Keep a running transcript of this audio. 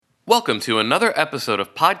Welcome to another episode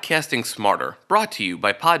of Podcasting Smarter, brought to you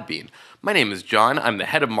by Podbean. My name is John, I'm the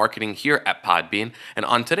head of marketing here at Podbean, and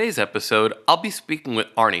on today's episode, I'll be speaking with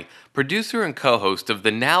Arnie, producer and co-host of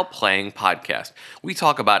the Now Playing podcast. We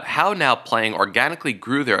talk about how Now Playing organically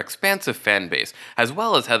grew their expansive fan base, as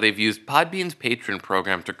well as how they've used Podbean's Patreon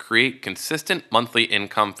program to create consistent monthly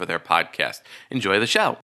income for their podcast. Enjoy the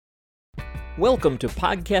show. Welcome to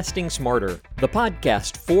Podcasting Smarter, the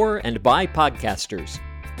podcast for and by podcasters.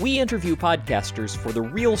 We interview podcasters for the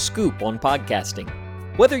real scoop on podcasting.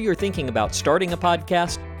 Whether you're thinking about starting a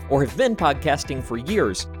podcast or have been podcasting for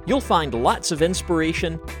years, you'll find lots of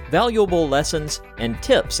inspiration, valuable lessons, and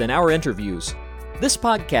tips in our interviews. This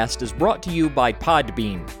podcast is brought to you by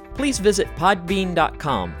Podbean. Please visit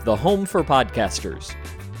podbean.com, the home for podcasters.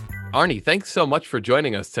 Arnie, thanks so much for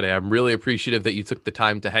joining us today. I'm really appreciative that you took the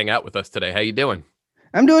time to hang out with us today. How you doing?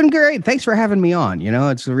 I'm doing great. Thanks for having me on.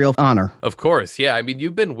 It's a real honor. Of course. Yeah. I mean,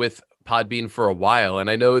 you've been with Podbean for a while, and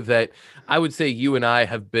I know that I would say you and I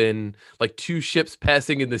have been like two ships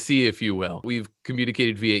passing in the sea, if you will. We've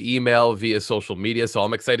communicated via email, via social media, so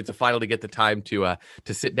I'm excited to finally get the time to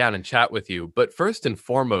sit down and chat with you. But first and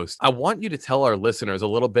foremost, I want you to tell our listeners a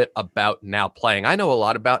little bit about Now Playing. I know a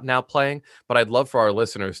lot about Now Playing, but I'd love for our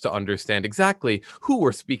listeners to understand exactly who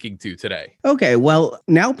we're speaking to today. Okay, well,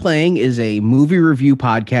 Now Playing is a movie review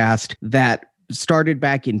podcast that started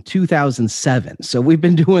back in 2007. So we've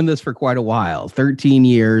been doing this for quite a while, 13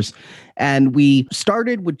 years. And we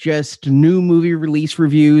started with just new movie release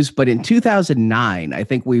reviews. But in 2009, I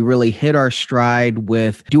think we really hit our stride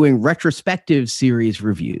with doing retrospective series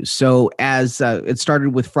reviews. So as it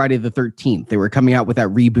started with Friday the 13th, they were coming out with that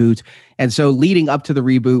reboot. And so leading up to the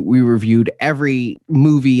reboot, we reviewed every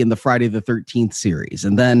movie in the Friday the 13th series.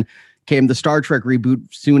 And then came the Star Trek reboot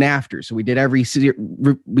soon after. So we did every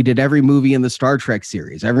movie in the Star Trek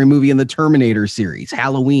series, every movie in the Terminator series,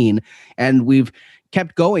 Halloween, and we've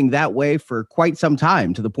kept going that way for quite some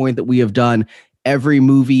time, to the point that we have done every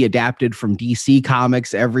movie adapted from DC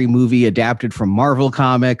Comics, every movie adapted from Marvel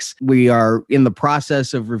Comics. We are in the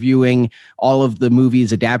process of reviewing all of the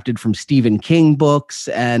movies adapted from Stephen King books,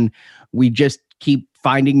 and we just keep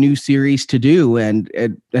finding new series to do, and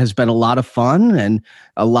it has been a lot of fun and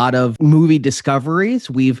a lot of movie discoveries.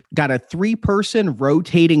 We've got a 3-person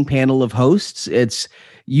rotating panel of hosts. It's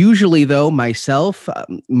usually, though, myself,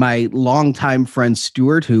 my longtime friend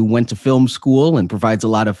Stuart, who went to film school and provides a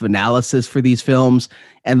lot of analysis for these films,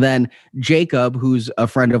 and then Jacob, who's a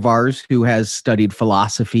friend of ours who has studied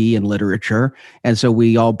philosophy and literature. And so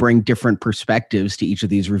we all bring different perspectives to each of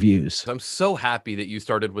these reviews. I'm so happy that you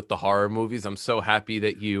started with the horror movies. I'm so happy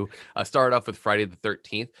that you started off with Friday the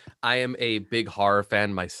 13th. I am a big horror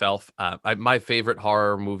fan myself. My favorite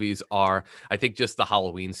horror movies are, I think, just the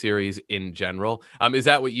Halloween series in general. Is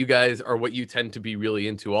that what you guys or what you tend to be really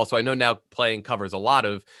into? Also, I know Now Playing covers a lot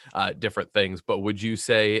of different things, but would you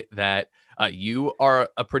say that you are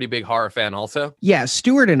a pretty big horror fan also? Yeah,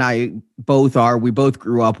 Stuart and I both are. We both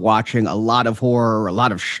grew up watching a lot of horror, a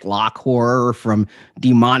lot of schlock horror, from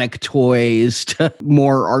demonic toys to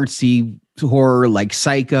more artsy horror like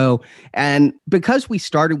Psycho. And because we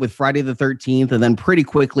started with Friday the 13th and then pretty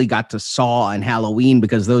quickly got to Saw and Halloween,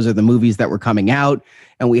 because those are the movies that were coming out,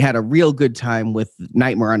 and we had a real good time with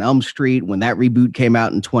Nightmare on Elm Street when that reboot came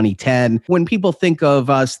out in 2010. When people think of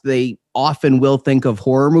us, they often will think of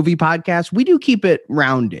horror movie podcasts. We do keep it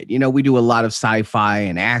rounded. We do a lot of sci-fi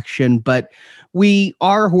and action, but we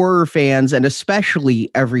are horror fans, and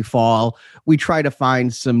especially every fall, we try to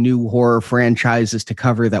find some new horror franchises to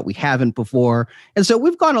cover that we haven't before. And so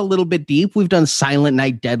we've gone a little bit deep. We've done Silent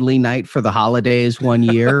Night, Deadly Night for the holidays one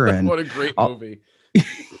year. And what a great movie.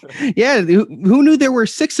 Yeah, who knew there were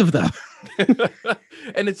 6 of them?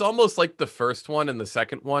 And it's almost like the first one and the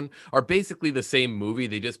second one are basically the same movie.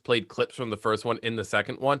 They just played clips from the first one in the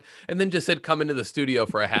second one, and then just said, come into the studio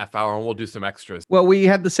for a half hour and we'll do some extras. Well, we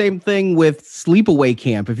had the same thing with Sleepaway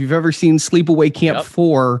Camp. If you've ever seen Sleepaway Camp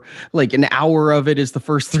 4, like an hour of it is the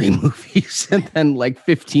first 3 movies and then like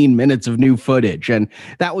 15 minutes of new footage. And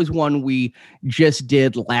that was one we just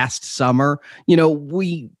did last summer.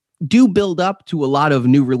 We do build up to a lot of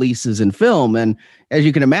new releases in film. And as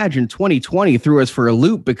you can imagine, 2020 threw us for a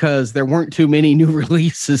loop because there weren't too many new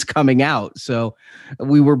releases coming out. So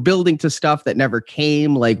we were building to stuff that never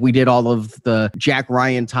came. Like we did all of the Jack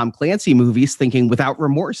Ryan, Tom Clancy movies thinking Without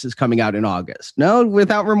Remorse is coming out in August. No,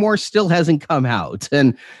 Without Remorse still hasn't come out.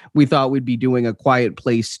 And we thought we'd be doing A Quiet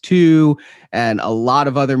Place 2 and a lot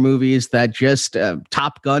of other movies that just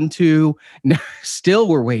Top Gun 2. Still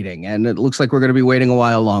we're waiting. And it looks like we're going to be waiting a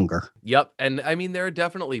while longer. longer. Yep. And I mean, there have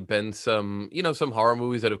definitely been some, some horror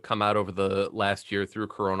movies that have come out over the last year through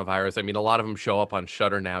coronavirus. I mean, a lot of them show up on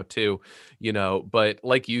Shudder now too, but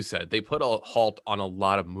like you said, they put a halt on a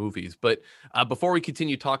lot of movies. But before we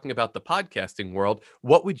continue talking about the podcasting world,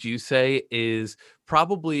 what would you say is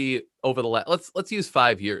probably over the let's use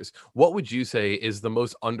 5 years. What would you say is the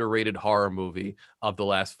most underrated horror movie of the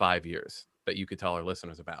last 5 years that you could tell our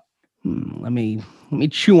listeners about? Let me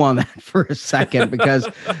chew on that for a second, because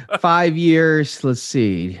 5 years, let's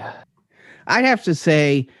see. I'd have to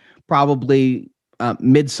say probably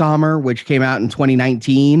Midsommar, which came out in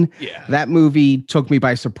 2019. Yeah. That movie took me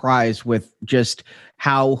by surprise with just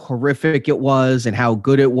how horrific it was and how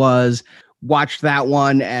good it was. Watched that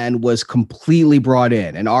one and was completely brought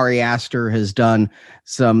in. And Ari Aster has done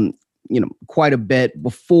some, quite a bit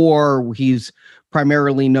before. He's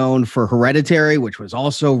primarily known for Hereditary, which was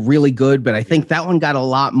also really good, but I think that one got a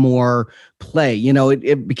lot more play.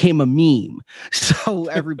 It became a meme. So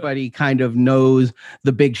everybody kind of knows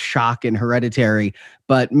the big shock in Hereditary.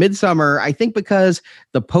 But Midsommar, I think because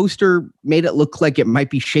the poster made it look like it might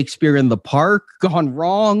be Shakespeare in the Park gone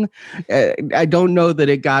wrong, I don't know that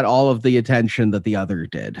it got all of the attention that the other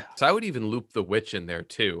did. So I would even loop The Witch in there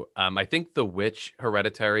too. I think The Witch,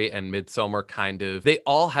 Hereditary, and Midsommar they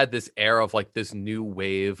all had this air of like this new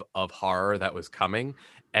wave of horror that was coming.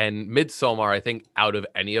 And Midsommar, I think out of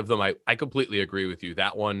any of them, I completely agree with you.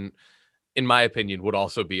 That one, in my opinion, would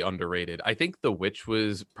also be underrated. I think The Witch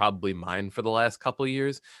was probably mine for the last couple of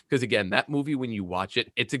years because, again, that movie, when you watch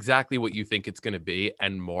it, it's exactly what you think it's going to be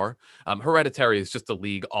and more. Hereditary is just a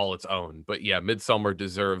league all its own. But yeah, Midsommar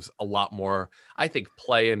deserves a lot more, I think,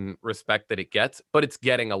 play and respect that it gets, but it's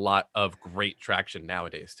getting a lot of great traction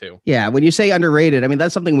nowadays too. Yeah, when you say underrated, I mean,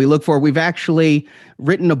 that's something we look for. We've actually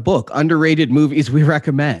written a book, Underrated Movies We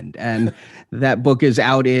Recommend, and that book is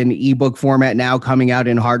out in ebook format now, coming out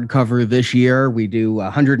in hardcover this year. We do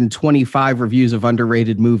 125 reviews of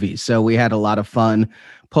underrated movies. So we had a lot of fun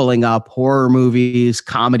pulling up horror movies,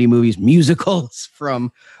 comedy movies, musicals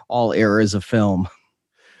from all eras of film.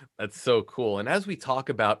 That's so cool. And as we talk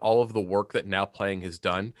about all of the work that Now Playing has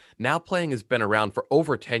done, Now Playing has been around for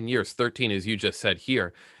over 10 years, 13, as you just said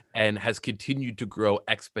here, and has continued to grow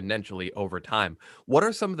exponentially over time. What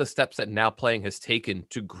are some of the steps that Now Playing has taken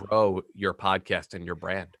to grow your podcast and your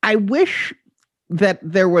brand? I wish that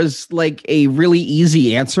there was like a really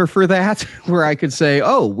easy answer for that where I could say,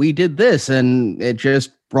 oh, we did this and it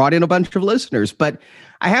just brought in a bunch of listeners. But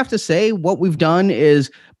I have to say what we've done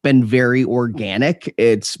is been very organic.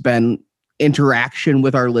 It's been interaction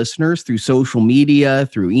with our listeners through social media,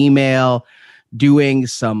 through email, doing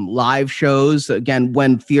some live shows. Again,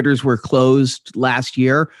 when theaters were closed last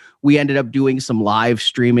year, we ended up doing some live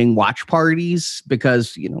streaming watch parties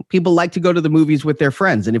because, people like to go to the movies with their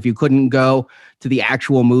friends. And if you couldn't go to the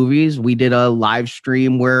actual movies, we did a live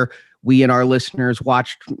stream where we and our listeners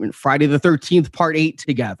watched Friday the 13th Part 8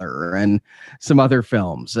 together and some other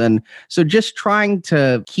films. And so just trying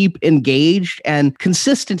to keep engaged and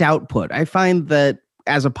consistent output. I find that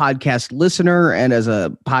as a podcast listener and as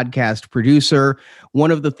a podcast producer, one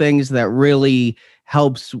of the things that really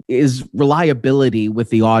helps is reliability with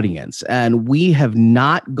the audience. And we have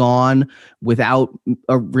not gone without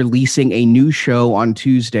releasing a new show on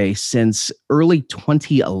Tuesday since early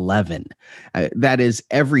 2011. That is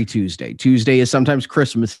every Tuesday. Tuesday is sometimes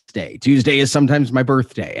Christmas Day. Tuesday is sometimes my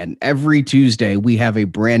birthday. And every Tuesday we have a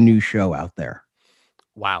brand new show out there.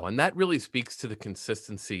 Wow. And that really speaks to the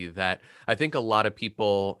consistency that I think a lot of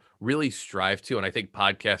people really strive to. And I think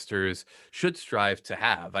podcasters should strive to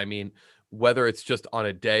have. I mean, whether it's just on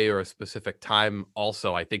a day or a specific time,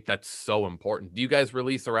 also, I think that's so important. Do you guys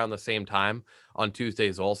release around the same time on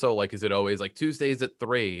Tuesdays also? Like, is it always like Tuesdays at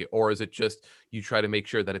 3, or is it just you try to make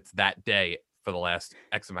sure that it's that day for the last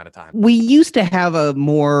X amount of time? We used to have a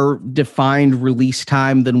more defined release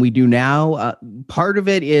time than we do now. Part of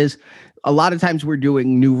it is a lot of times we're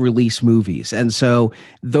doing new release movies. And so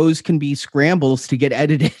those can be scrambles to get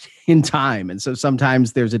edited in time. And so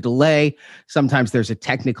sometimes there's a delay, sometimes there's a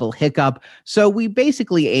technical hiccup. So we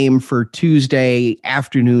basically aim for Tuesday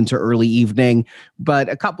afternoon to early evening. But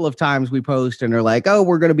a couple of times we post and are like, oh,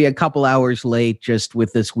 we're going to be a couple hours late just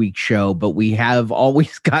with this week's show. But we have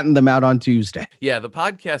always gotten them out on Tuesday. Yeah, the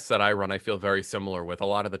podcasts that I run, I feel very similar with. A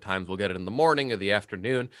lot of the times we'll get it in the morning or the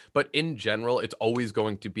afternoon. But in general, it's always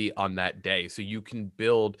going to be on that that day, so you can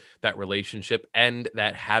build that relationship and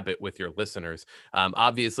that habit with your listeners.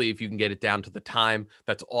 Obviously, if you can get it down to the time,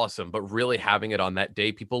 that's awesome. But really having it on that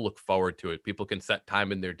day, people look forward to it. People can set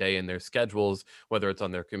time in their day and their schedules, whether it's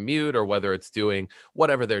on their commute or whether it's doing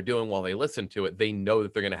whatever they're doing while they listen to it. They know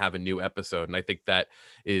that they're going to have a new episode. And I think that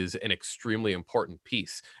is an extremely important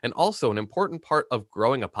piece. And also an important part of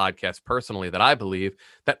growing a podcast personally that I believe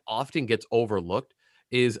that often gets overlooked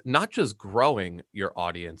is not just growing your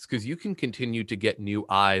audience, because you can continue to get new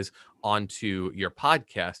eyes onto your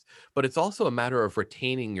podcast, but it's also a matter of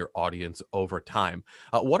retaining your audience over time.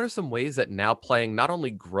 What are some ways that Now Playing not only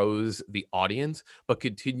grows the audience, but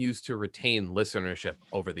continues to retain listenership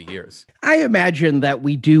over the years? I imagine that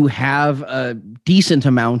we do have a decent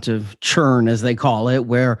amount of churn, as they call it,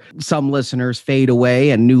 where some listeners fade away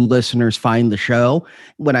and new listeners find the show.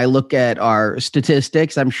 When I look at our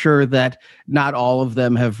statistics, I'm sure that not all of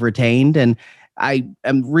them have retained, and I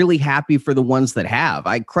am really happy for the ones that have.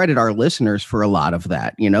 I credit our listeners for a lot of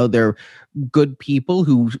that. They're good people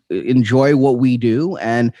who enjoy what we do.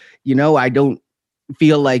 And, I don't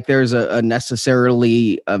feel like there's a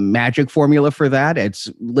necessarily a magic formula for that. It's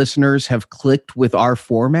listeners have clicked with our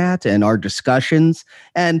format and our discussions,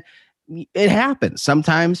 and it happens.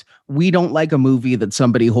 Sometimes we don't like a movie that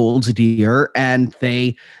somebody holds dear and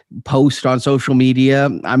they post on social media,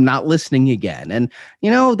 "I'm not listening again." And,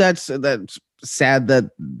 that's sad that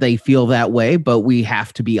they feel that way, but we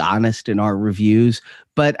have to be honest in our reviews.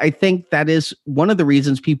 But I think that is one of the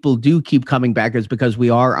reasons people do keep coming back, is because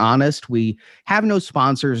we are honest. We have no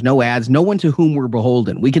sponsors, no ads, no one to whom we're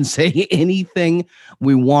beholden. We can say anything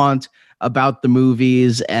we want about the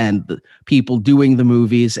movies and the people doing the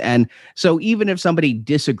movies. And so even if somebody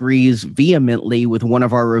disagrees vehemently with one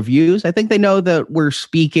of our reviews, I think they know that we're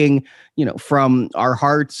speaking, from our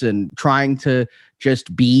hearts and trying to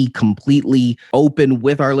just be completely open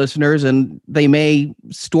with our listeners. And they may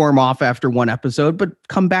storm off after one episode, but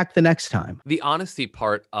come back the next time. The honesty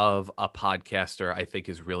part of a podcaster, I think,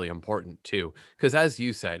 is really important too. Because as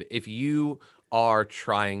you said, if you are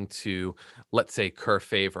trying to, let's say, curry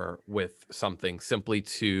favor with something simply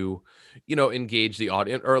to, engage the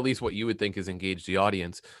audience, or at least what you would think is engage the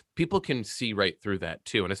audience, people can see right through that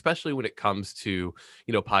too. And especially when it comes to,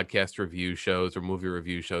 podcast review shows or movie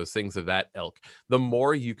review shows, things of that ilk, the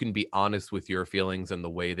more you can be honest with your feelings and the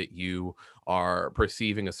way that you are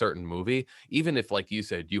perceiving a certain movie, even if, like you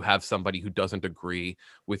said, you have somebody who doesn't agree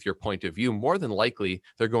with your point of view, more than likely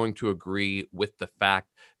they're going to agree with the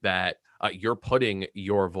fact that you're putting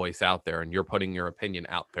your voice out there and you're putting your opinion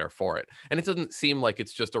out there for it. And it doesn't seem like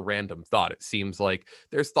it's just a random thought. It seems like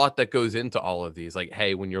there's thought that goes into all of these. Like,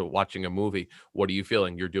 hey, when you're watching a movie, what are you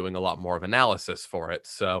feeling? You're doing a lot more of analysis for it.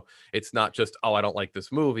 So it's not just, oh, I don't like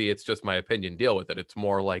this movie, it's just my opinion, deal with it. It's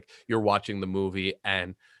more like you're watching the movie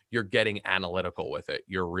and you're getting analytical with it.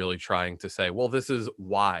 You're really trying to say, well, this is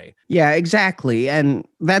why. Yeah, exactly. And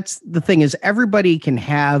that's the thing, is everybody can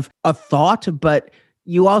have a thought, but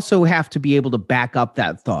you also have to be able to back up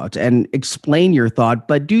that thought and explain your thought,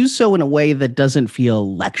 but do so in a way that doesn't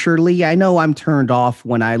feel lecturely. I know I'm turned off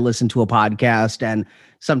when I listen to a podcast, and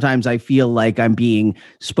sometimes I feel like I'm being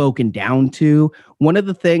spoken down to. One of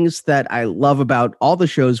the things that I love about all the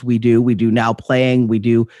shows we do Now Playing, we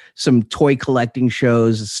do some toy collecting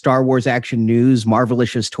shows, Star Wars Action News,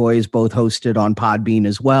 Marvelicious Toys, both hosted on Podbean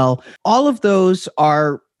as well. All of those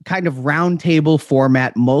are kind of roundtable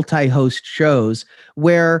format, multi-host shows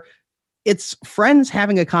where it's friends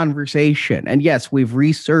having a conversation. And yes, we've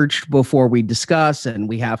researched before we discuss, and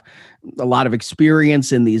we have a lot of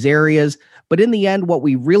experience in these areas. But in the end, what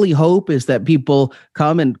we really hope is that people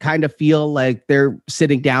come and kind of feel like they're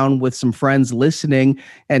sitting down with some friends listening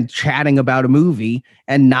and chatting about a movie,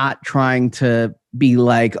 and not trying to be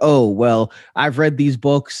like, oh, well, I've read these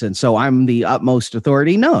books and so I'm the utmost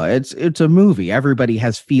authority. No, it's a movie. Everybody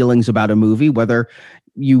has feelings about a movie, whether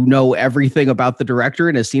you know everything about the director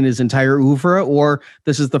and has seen his entire oeuvre, or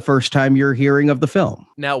this is the first time you're hearing of the film.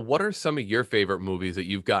 Now, what are some of your favorite movies that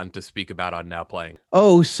you've gotten to speak about on Now Playing?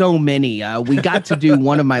 Oh, so many. We got to do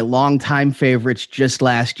one of my longtime favorites just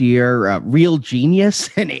last year, Real Genius,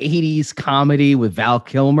 an 80s comedy with Val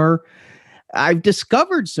Kilmer. I've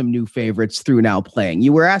discovered some new favorites through Now Playing.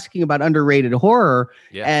 You were asking about underrated horror,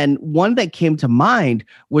 and one that came to mind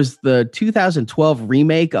was the 2012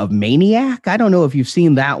 remake of Maniac. I don't know if you've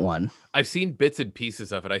seen that one. I've seen bits and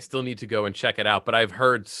pieces of it. I still need to go and check it out, but I've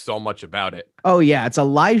heard so much about it. Oh, yeah. It's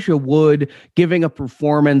Elijah Wood giving a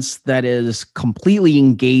performance that is completely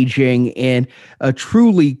engaging in a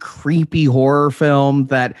truly creepy horror film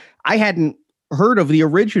that I hadn't heard of the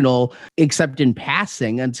original except in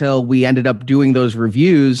passing until we ended up doing those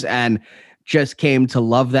reviews. And just came to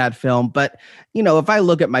love that film. But, if I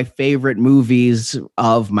look at my favorite movies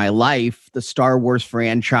of my life, the Star Wars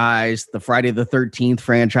franchise, the Friday the 13th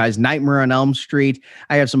franchise, Nightmare on Elm Street,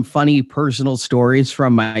 I have some funny personal stories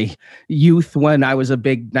from my youth when I was a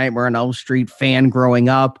big Nightmare on Elm Street fan growing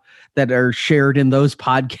up that are shared in those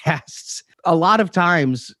podcasts. A lot of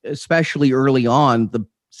times, especially early on, the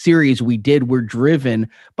series we did were driven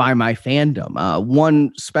by my fandom.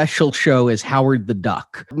 One special show is Howard the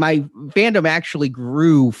Duck. My fandom actually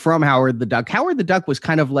grew from Howard the Duck. Howard the Duck was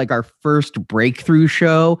kind of like our first breakthrough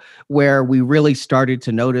show where we really started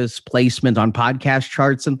to notice placement on podcast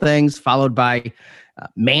charts and things, followed by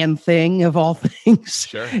Man Thing of all things.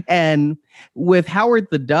 Sure. And with Howard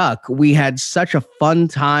the Duck, we had such a fun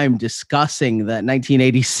time discussing that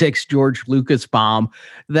 1986 George Lucas bomb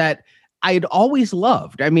that I'd always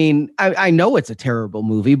loved. I mean, I know it's a terrible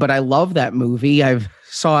movie, but I love that movie. I've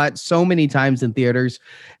saw it so many times in theaters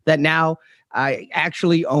that now I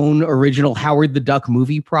actually own original Howard the Duck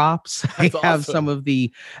movie props. That's I have awesome. some of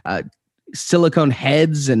the silicone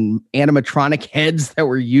heads and animatronic heads that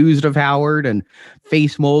were used of Howard and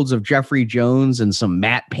face molds of Jeffrey Jones and some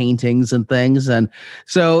matte paintings and things. And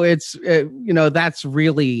so it's, that's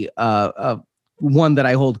really one that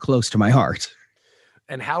I hold close to my heart.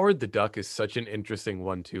 And Howard the Duck is such an interesting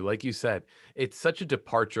one too. Like you said, it's such a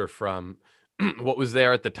departure from what was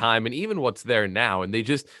there at the time and even what's there now. And they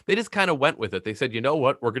just kind of went with it. They said, you know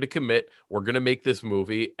what, we're going to commit. We're going to make this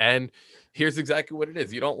movie. And here's exactly what it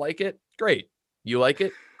is. You don't like it? Great. You like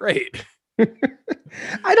it? Great.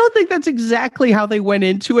 I don't think that's exactly how they went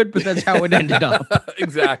into it, but that's how it ended up.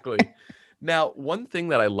 Exactly. Now, one thing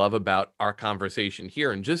that I love about our conversation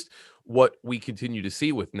here and just what we continue to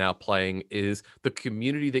see with Now Playing is the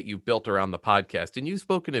community that you've built around the podcast. And you've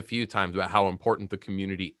spoken a few times about how important the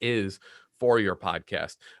community is for your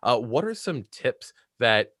podcast. What are some tips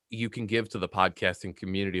that you can give to the podcasting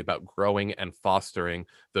community about growing and fostering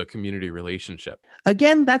the community relationship?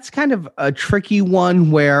 Again, that's kind of a tricky one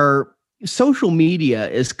where social media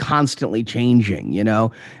is constantly changing,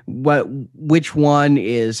 which one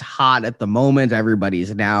is hot at the moment.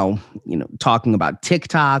 Everybody's now, talking about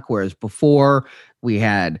TikTok, whereas before we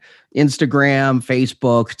had Instagram,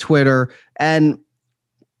 Facebook, Twitter. And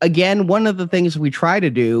again, one of the things we try to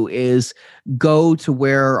do is go to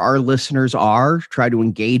where our listeners are, try to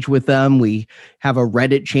engage with them. We have a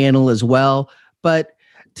Reddit channel as well, but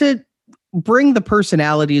to bring the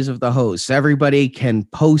personalities of the hosts, everybody can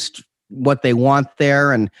post what they want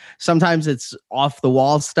there. And sometimes it's off the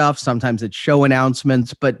wall stuff. Sometimes it's show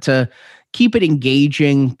announcements, but to keep it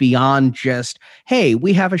engaging beyond just, hey,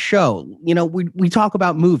 we have a show, we talk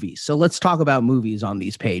about movies. So let's talk about movies on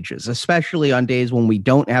these pages, especially on days when we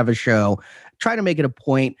don't have a show. Try to make it a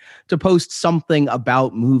point to post something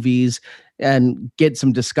about movies and get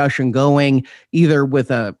some discussion going, either with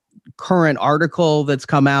a current article that's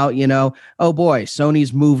come out, oh boy,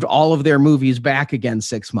 Sony's moved all of their movies back again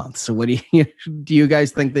 6 months. So what do you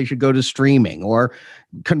guys think they should go to streaming? Or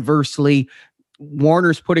conversely,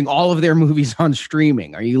 Warner's putting all of their movies on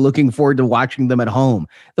streaming. Are you looking forward to watching them at home?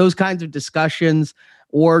 Those kinds of discussions,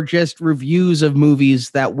 or just reviews of movies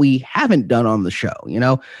that we haven't done on the show.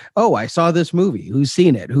 Oh, I saw this movie. Who's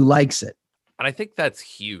seen it? Who likes it? And I think that's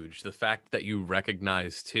huge. The fact that you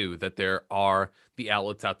recognize too that there are the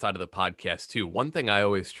outlets outside of the podcast too. One thing I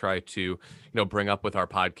always try to, bring up with our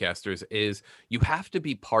podcasters is you have to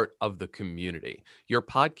be part of the community. Your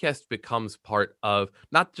podcast becomes part of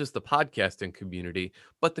not just the podcasting community,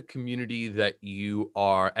 but the community that you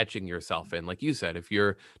are etching yourself in. Like you said, if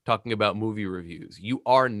you're talking about movie reviews, you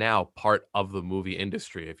are now part of the movie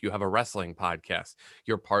industry. If you have a wrestling podcast,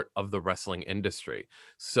 you're part of the wrestling industry.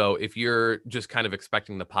 So if you're just kind of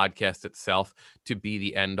expecting the podcast itself to be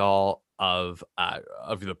the end all of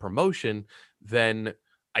the promotion, then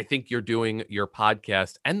I think you're doing your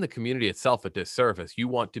podcast and the community itself a disservice. You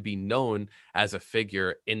want to be known as a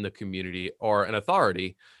figure in the community, or an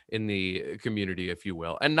authority in the community, if you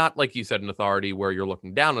will. And not, like you said, an authority where you're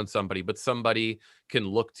looking down on somebody, but somebody can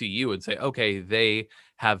look to you and say, okay, they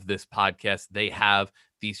have this podcast, they have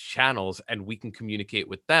these channels, and we can communicate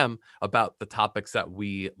with them about the topics that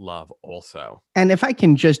we love also. And if I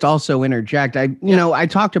can just also interject, I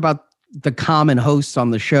talked about the common hosts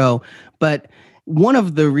on the show, but one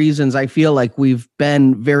of the reasons I feel like we've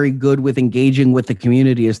been very good with engaging with the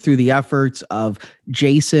community is through the efforts of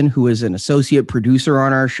Jason, who is an associate producer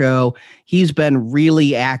on our show. He's been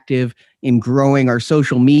really active in growing our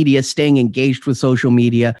social media, staying engaged with social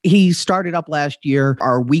media. He started up last year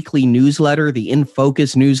our weekly newsletter, the In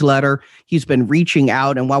Focus newsletter. He's been reaching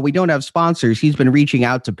out, and while we don't have sponsors, he's been reaching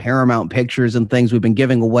out to Paramount Pictures and things. We've been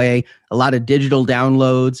giving away a lot of digital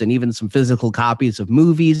downloads and even some physical copies of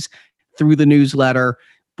movies through the newsletter,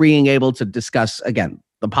 being able to discuss, again,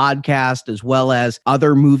 the podcast as well as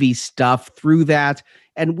other movie stuff through that.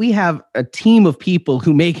 And we have a team of people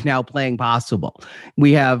who make Now Playing possible.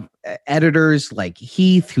 We have editors like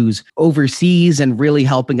Heath, who's overseas and really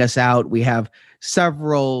helping us out. We have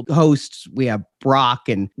several hosts. We have Brock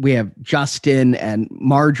and we have Justin and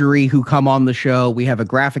Marjorie who come on the show. We have a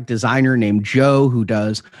graphic designer named Joe who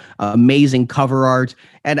does amazing cover art.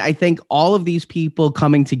 And I think all of these people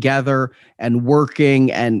coming together and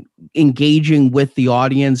working and engaging with the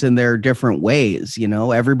audience in their different ways. You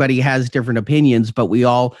know, everybody has different opinions, but we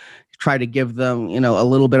all try to give them, you know, a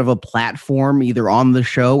little bit of a platform either on the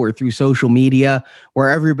show or through social media where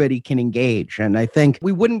everybody can engage. And I think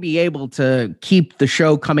we wouldn't be able to keep the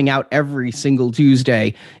show coming out every single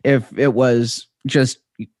Tuesday if it was just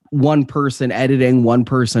one person editing, one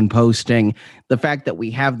person posting. The fact that we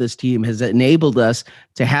have this team has enabled us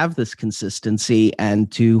to have this consistency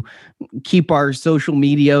and to keep our social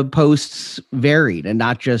media posts varied and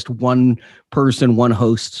not just one person, one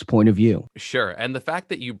host's point of view. Sure. And the fact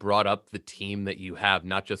that you brought up the team that you have,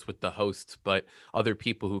 not just with the hosts, but other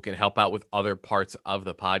people who can help out with other parts of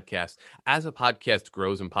the podcast. As a podcast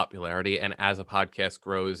grows in popularity and as a podcast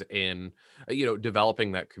grows in,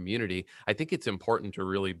 developing that community, I think it's important to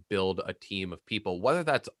really build a team of people, whether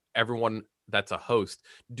that's everyone that's a host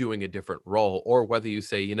doing a different role, or whether you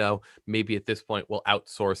say, maybe at this point we'll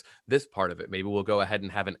outsource this part of it. Maybe we'll go ahead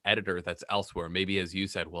and have an editor that's elsewhere. Maybe, as you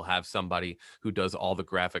said, we'll have somebody who does all the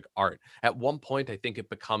graphic art. At one point, I think it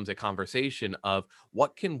becomes a conversation of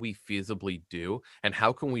what can we feasibly do and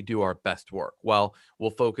how can we do our best work? Well,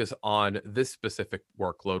 we'll focus on this specific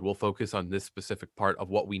workload. We'll focus on this specific part of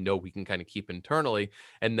what we know we can kind of keep internally,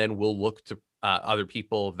 and then we'll look to other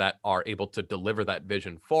people that are able to deliver that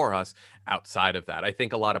vision for us outside of that. I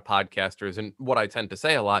think a lot of podcasters, and what I tend to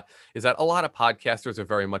say a lot, is that a lot of podcasters are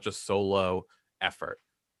very much a solo effort.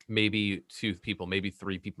 Maybe 2 people, maybe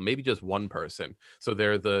 3 people, maybe just one person. So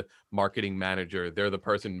they're the marketing manager. They're the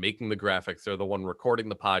person making the graphics. They're the one recording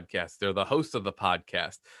the podcast. They're the host of the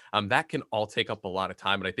podcast. That can all take up a lot of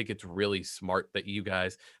time. And I think it's really smart that you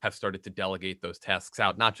guys have started to delegate those tasks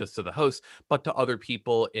out, not just to the host, but to other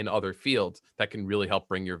people in other fields that can really help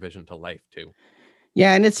bring your vision to life too.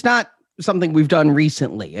 Yeah. And it's not something we've done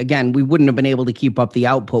recently. Again, we wouldn't have been able to keep up the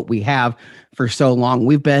output we have for so long.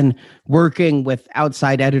 We've been working with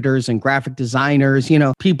outside editors and graphic designers.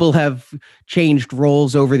 People have changed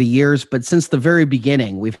roles over the years, but since the very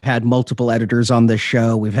beginning, we've had multiple editors on this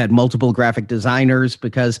show. We've had multiple graphic designers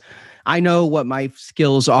because I know what my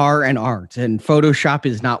skills are and aren't, and Photoshop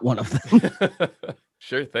is not one of them.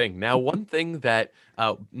 Sure thing. Now, one thing that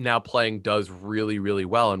Now Playing does really, really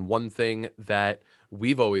well, and one thing that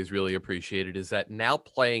we've always really appreciated is that Now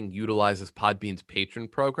Playing utilizes Podbean's patron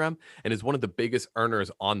program and is one of the biggest earners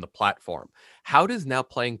on the platform. How does Now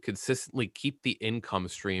Playing consistently keep the income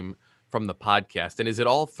stream from the podcast? And is it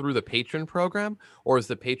all through the patron program, or is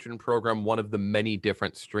the patron program one of the many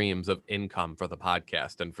different streams of income for the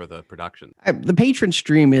podcast and for the production? The patron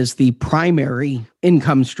stream is the primary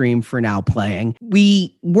income stream for Now Playing.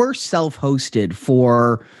 We were self-hosted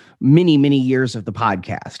for many, many years of the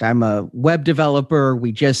podcast. I'm a web developer.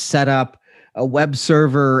 We just set up a web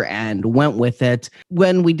server and went with it.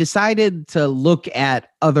 When we decided to look at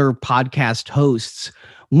other podcast hosts,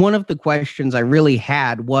 one of the questions I really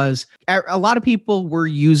had was a lot of people were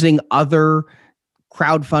using other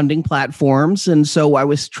crowdfunding platforms. And so I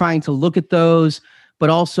was trying to look at those,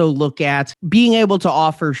 but also look at being able to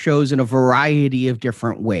offer shows in a variety of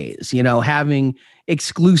different ways, having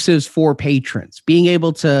exclusives for patrons, being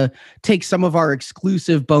able to take some of our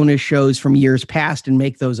exclusive bonus shows from years past and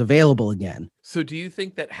make those available again. So do you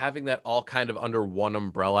think that having that all kind of under one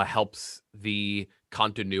umbrella helps the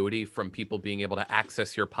continuity from people being able to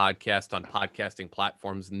access your podcast on podcasting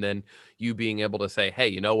platforms, and then you being able to say, hey,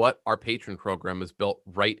 you know what? Our patron program is built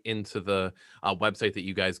right into the website that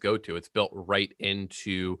you guys go to. It's built right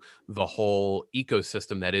into the whole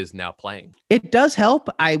ecosystem that is Now Playing. It does help.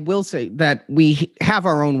 I will say that we have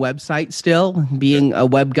our own website still. Being a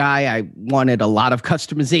web guy, I wanted a lot of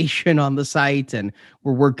customization on the site, and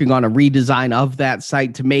we're working on a redesign of that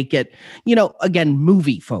site to make it, again,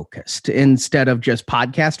 movie focused instead of just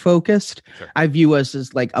podcast focused. Sure. I view us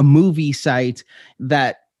as like a movie site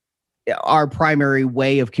that our primary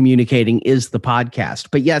way of communicating is the podcast.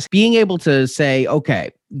 But yes, being able to say,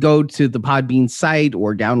 okay, go to the Podbean site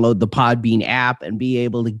or download the Podbean app and be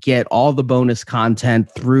able to get all the bonus content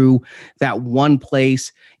through that one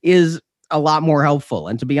place is a lot more helpful.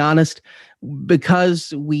 And to be honest,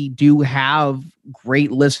 because we do have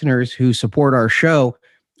great listeners who support our show,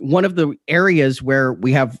 one of the areas where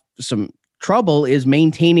we have some trouble is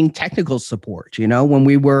maintaining technical support. You know, when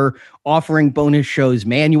we were offering bonus shows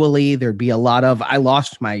manually, there'd be a lot of, I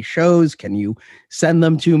lost my shows. Can you send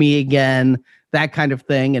them to me again? That kind of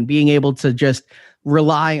thing. And being able to just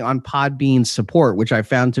rely on Podbean's support, which I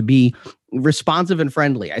found to be responsive and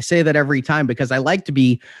friendly. I say that every time because I like to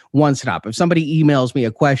be one stop. If somebody emails me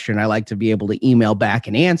a question, I like to be able to email back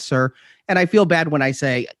an answer. And I feel bad when I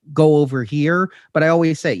say, go over here. But I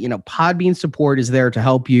always say, you know, Podbean support is there to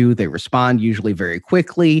help you. They respond usually very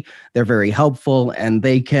quickly. They're very helpful, and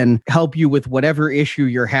they can help you with whatever issue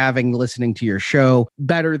you're having listening to your show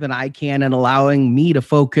better than I can, and allowing me to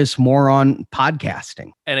focus more on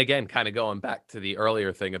podcasting. And again, kind of going back to the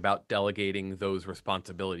earlier thing about delegating those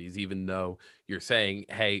responsibilities, even though you're saying,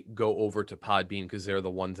 hey, go over to Podbean because they're the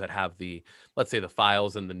ones that have the, let's say, the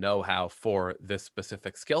files and the know-how for this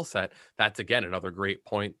specific skill set. That's, again, another great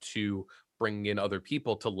point to bring in other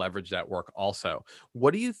people to leverage that work also.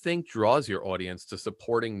 What do you think draws your audience to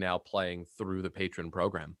supporting Now Playing through the Patreon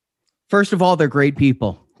program? First of all, they're great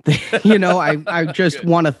people. You know, I just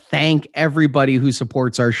want to thank everybody who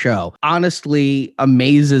supports our show. Honestly,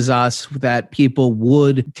 amazes us that people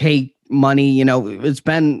would take money. You know, it's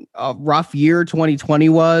been a rough year, 2020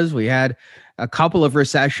 was. We had a couple of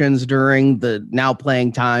recessions during the Now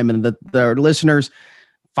Playing time, and the listeners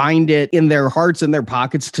find it in their hearts and their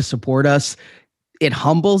pockets to support us. It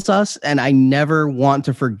humbles us, and I never want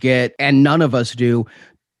to forget, and none of us do,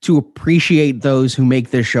 to appreciate those who make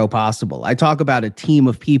this show possible. I talk about a team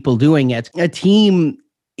of people doing it. A team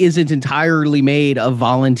isn't entirely made of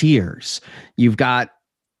volunteers. You've got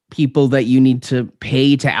people that you need to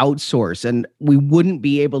pay to outsource, and we wouldn't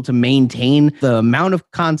be able to maintain the amount of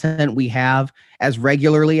content we have as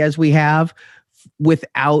regularly as we have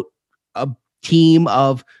without a team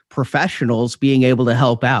of professionals being able to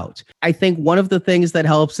help out. I think one of the things that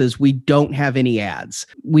helps is we don't have any ads.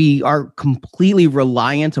 We are completely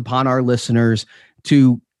reliant upon our listeners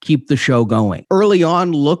to keep the show going. Early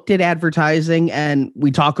on, looked at advertising, and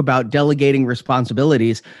we talk about delegating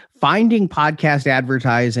responsibilities. Finding podcast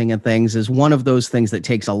advertising and things is one of those things that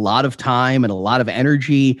takes a lot of time and a lot of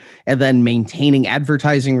energy, and then maintaining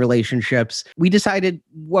advertising relationships. We decided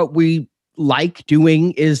what we like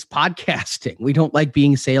doing is podcasting. We don't like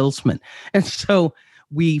being salesmen. And so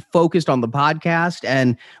we focused on the podcast,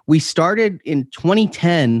 and we started in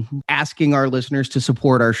 2010 asking our listeners to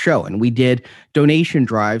support our show. And we did donation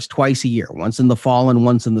drives twice a year, once in the fall and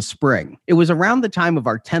once in the spring. It was around the time of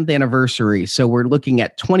our 10th anniversary. So we're looking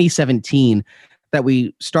at 2017 that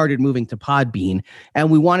we started moving to Podbean, and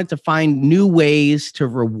we wanted to find new ways to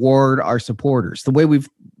reward our supporters. The way we've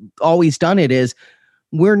always done it is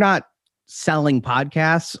we're not selling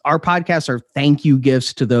podcasts. Our podcasts are thank you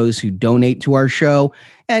gifts to those who donate to our show.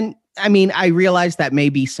 And I mean, I realize that may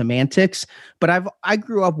be semantics, but I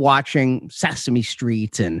grew up watching Sesame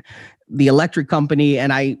Street and The Electric Company,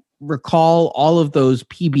 and I recall all of those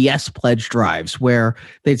PBS pledge drives where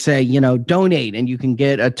they'd say, you know, donate and you can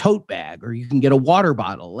get a tote bag or you can get a water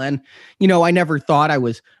bottle. And, you know, I never thought I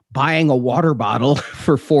was buying a water bottle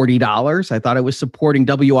for $40. I thought I was supporting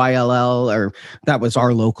WILL, or that was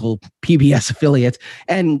our local PBS affiliate,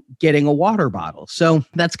 and getting a water bottle. So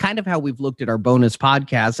that's kind of how we've looked at our bonus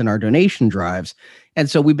podcasts and our donation drives. And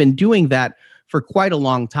so we've been doing that for quite a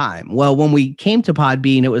long time. Well, when we came to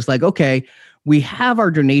Podbean, it was like, okay, we have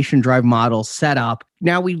our donation drive model set up.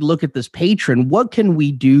 Now we look at this Patreon. What can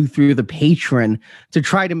we do through the Patreon to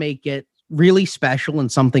try to make it really special and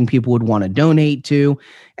something people would want to donate to?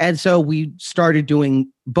 And so we started doing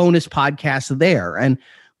bonus podcasts there, and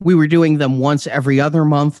we were doing them once every other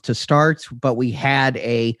month to start, but we had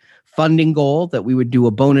a funding goal that we would do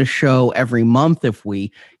a bonus show every month. If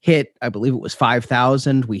we hit, I believe it was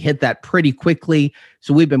 5,000, we hit that pretty quickly.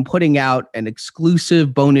 So we've been putting out an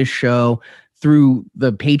exclusive bonus show through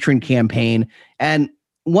the Patreon campaign. And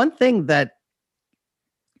one thing that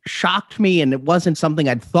shocked me, and it wasn't something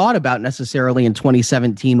I'd thought about necessarily in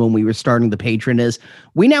 2017 when we were starting the Patreon, is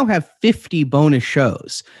we now have 50 bonus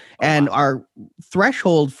shows. And our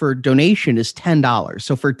threshold for donation is $10.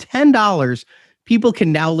 So for $10, people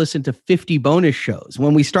can now listen to 50 bonus shows.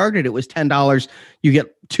 When we started, it was $10. You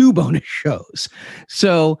get 2 bonus shows.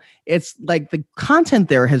 So it's like the content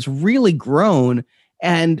there has really grown.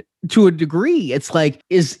 And to a degree, it's like,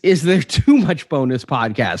 is there too much bonus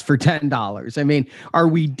podcast for $10? I mean, are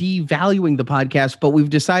we devaluing the podcast? But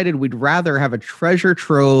we've decided we'd rather have a treasure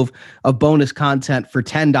trove of bonus content for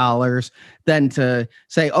 $10 than to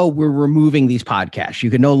say, oh, we're removing these podcasts.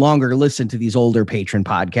 You can no longer listen to these older patron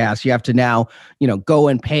podcasts. You have to now, go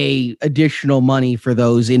and pay additional money for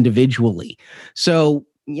those individually. So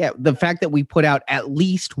yeah, the fact that we put out at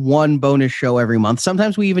least one bonus show every month,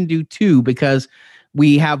 sometimes we even do two, because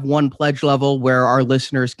we have one pledge level where our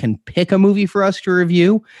listeners can pick a movie for us to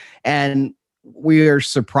review. And we are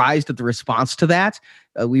surprised at the response to that.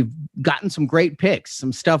 We've gotten some great picks,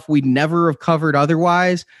 some stuff we'd never have covered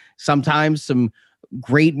otherwise. Sometimes some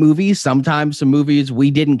great movies, sometimes some movies we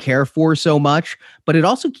didn't care for so much, but it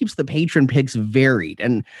also keeps the patron picks varied.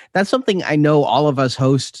 And that's something I know all of us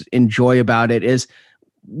hosts enjoy about it is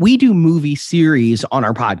we do movie series on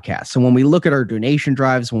our podcast. So when we look at our donation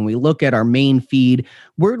drives, when we look at our main feed,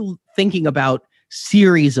 we're thinking about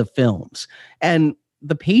series of films. And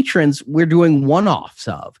the patrons, we're doing one-offs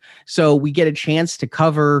of. So we get a chance to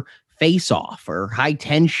cover Face Off or High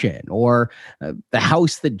Tension or The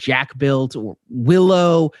House That Jack Built or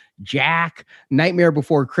Willow, Jack, Nightmare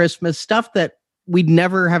Before Christmas, stuff that we'd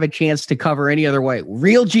never have a chance to cover any other way.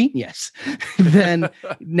 Real genius. Then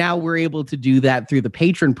now we're able to do that through the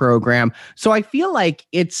patron program. So I feel like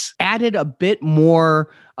it's added a bit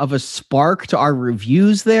more of a spark to our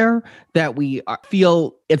reviews there, that we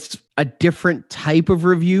feel it's a different type of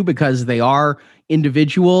review because they are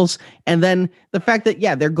individuals. And then the fact that,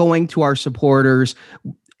 yeah, they're going to our supporters.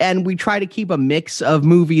 And we try to keep a mix of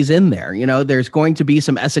movies in there. There's going to be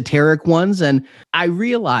some esoteric ones. And I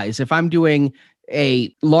realize if I'm doing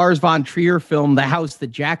a Lars von Trier film, The House That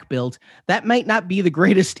Jack Built, that might not be the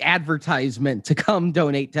greatest advertisement to come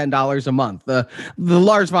donate $10 a month. The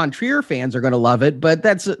Lars von Trier fans are going to love it, but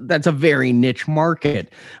that's a very niche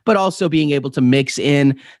market. But also being able to mix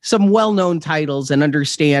in some well-known titles and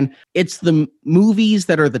understand it's the movies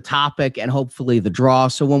that are the topic and hopefully the draw.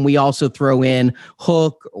 So when we also throw in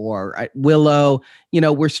Hook or Willow,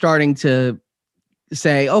 we're starting to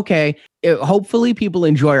say, okay, hopefully people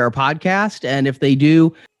enjoy our podcast. And if they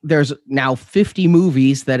do, there's now 50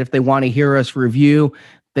 movies that if they want to hear us review,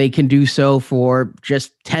 they can do so for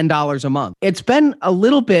just $10 a month. It's been a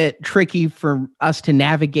little bit tricky for us to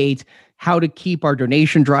navigate how to keep our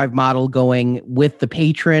donation drive model going with the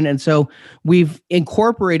patron. And so we've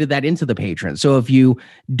incorporated that into the patron. So if you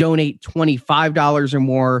donate $25 or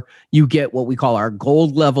more, you get what we call our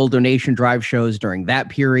gold level donation drive shows during that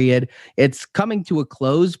period. It's coming to a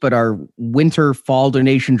close, but our winter fall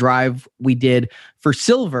donation drive we did for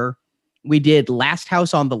silver, we did Last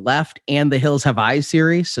House on the Left and The Hills Have Eyes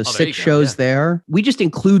series. So 6 shows there. We just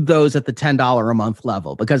include those at the $10 a month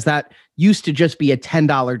level because that used to just be a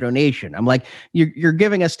 $10 donation. I'm like, you're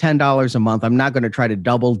giving us $10 a month. I'm not going to try to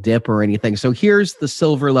double dip or anything. So here's the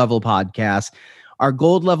silver level podcast. Our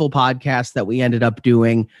gold level podcast that we ended up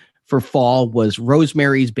doing for fall was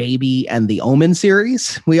Rosemary's Baby and the Omen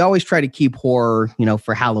series. We always try to keep horror,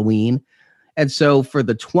 for Halloween. And so for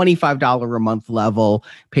the $25 a month level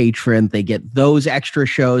patron, they get those extra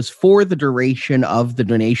shows for the duration of the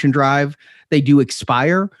donation drive. They do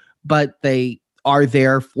expire, but they are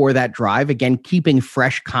there for that drive. Again, keeping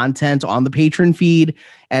fresh content on the patron feed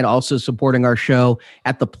and also supporting our show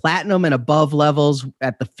at the platinum and above levels.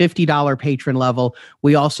 At the $50 patron level,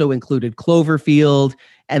 we also included Cloverfield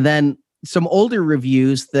and then some older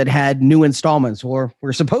reviews that had new installments or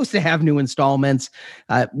were supposed to have new installments.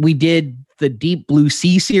 We did the Deep Blue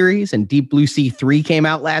Sea series, and Deep Blue Sea 3 came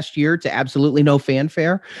out last year to absolutely no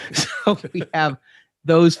fanfare. So we have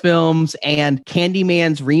those films, and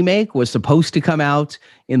Candyman's remake was supposed to come out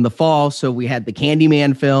in the fall. So we had the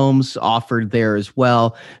Candyman films offered there as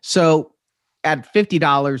well. So at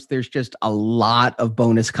 $50, there's just a lot of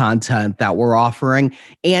bonus content that we're offering.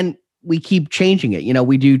 And we keep changing it.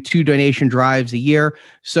 We do 2 donation drives a year.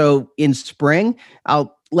 So in spring,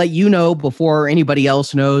 I'll let you know before anybody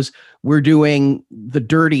else knows, we're doing the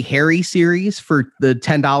Dirty Harry series for the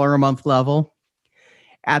 $10 a month level.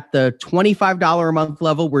 At the $25 a month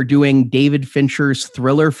level, we're doing David Fincher's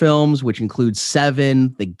thriller films, which includes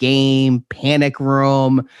Seven, The Game, Panic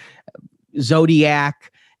Room,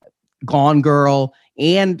 Zodiac, Gone Girl.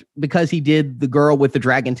 And because he did The Girl with the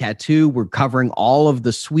Dragon Tattoo, we're covering all of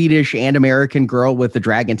the Swedish and American Girl with the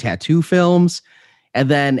Dragon Tattoo films. And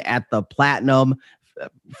then at the platinum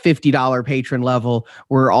 $50 patron level,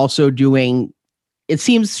 we're also doing, it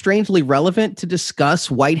seems strangely relevant to discuss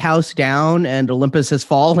White House Down and Olympus Has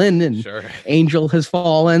Fallen and Sure. Angel Has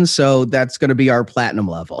Fallen. So that's going to be our platinum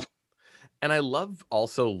level. And I love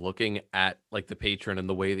also looking at like the patron and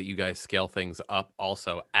the way that you guys scale things up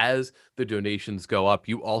also. As the donations go up,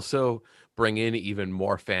 you also bring in even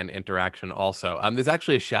more fan interaction also. There's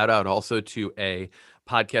actually a shout out also to a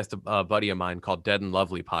podcast, buddy of mine called Dead and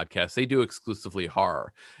Lovely Podcast. They do exclusively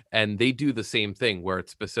horror, and they do the same thing where at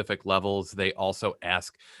specific levels, they also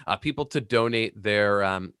ask people to donate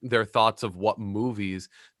their thoughts of what movies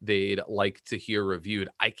they'd like to hear reviewed.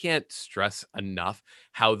 I can't stress enough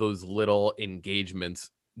how those little engagements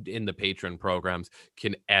in the patron programs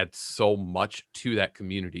can add so much to that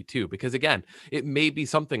community too, because again, it may be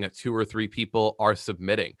something that 2 or 3 people are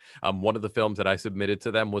submitting. One of the films that I submitted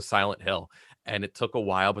to them was Silent Hill, and it took a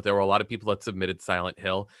while, but there were a lot of people that submitted Silent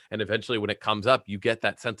Hill, and eventually when it comes up, you get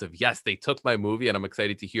that sense of, yes, they took my movie, and I'm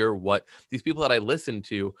excited to hear what these people that I listen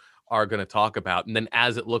to are going to talk about. And then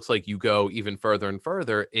as it looks like you go even further and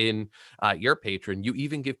further in your patron, you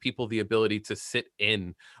even give people the ability to sit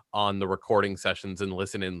in on the recording sessions and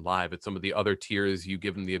listen in live. At some of the other tiers, you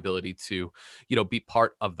give them the ability to, be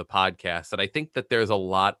part of the podcast. And I think that there's a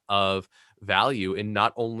lot of value in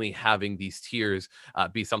not only having these tiers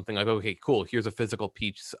be something like, okay, cool, here's a physical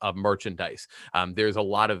piece of merchandise. There's a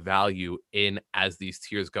lot of value in, as these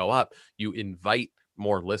tiers go up, you invite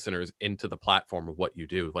more listeners into the platform of what you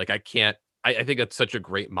do. Like I think that's such a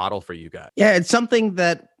great model for you guys. Yeah, it's something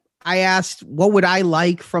that I asked, what would I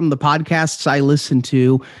like from the podcasts I listen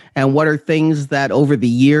to? And what are things that over the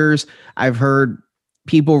years I've heard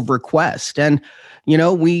people request? And,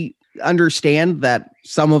 we understand that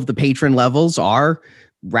some of the patron levels are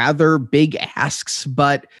rather big asks,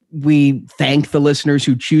 but we thank the listeners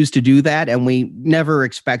who choose to do that. And we never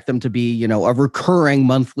expect them to be, a recurring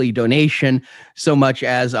monthly donation so much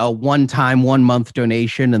as a one-time 1-month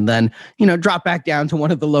donation and then, drop back down to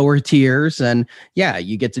one of the lower tiers. And yeah,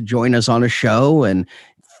 you get to join us on a show and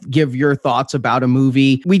give your thoughts about a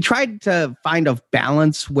movie. We tried to find a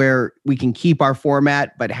balance where we can keep our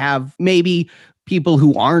format, but have maybe people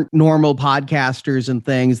who aren't normal podcasters and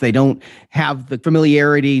things. They don't have the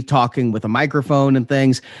familiarity talking with a microphone and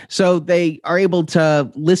things. So they are able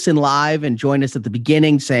to listen live and join us at the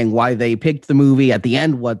beginning, saying why they picked the movie, at the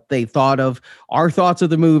end, what they thought of our thoughts of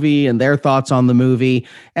the movie and their thoughts on the movie.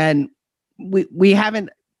 And we haven't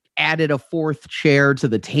added a 4th chair to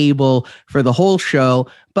the table for the whole show,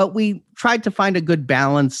 but we tried to find a good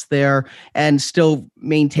balance there and still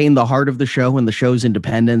maintain the heart of the show and the show's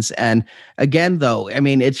independence. And again, though,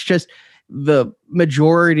 it's just the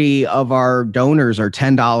majority of our donors are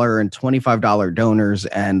 $10 and $25 donors,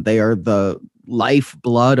 and they are the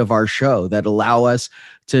lifeblood of our show that allow us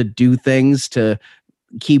to do things to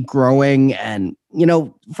keep growing. And,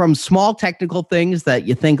 from small technical things that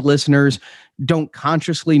you think listeners don't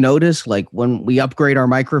consciously notice, like when we upgrade our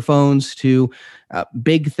microphones, to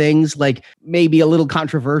big things like maybe a little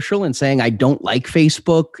controversial in saying I don't like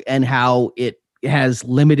Facebook and how it has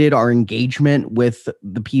limited our engagement with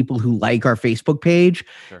the people who like our Facebook page.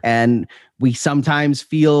 Sure. And we sometimes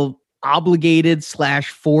feel obligated /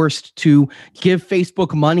 forced to give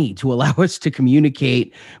Facebook money to allow us to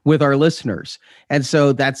communicate with our listeners. And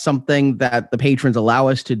so that's something that the patrons allow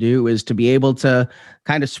us to do, is to be able to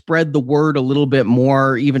kind of spread the word a little bit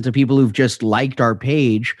more, even to people who've just liked our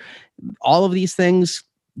page. All of these things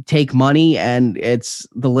take money, and it's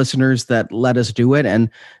the listeners that let us do it. And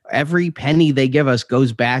every penny they give us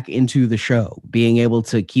goes back into the show, being able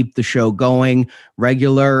to keep the show going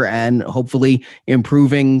regular and hopefully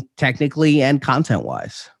improving technically and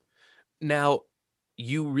content-wise. Now,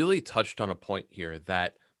 you really touched on a point here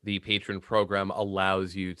that the patron program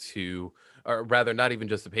allows you to, or rather not even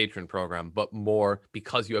just the patron program, but more,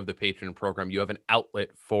 because you have the patron program, you have an outlet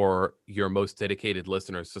for your most dedicated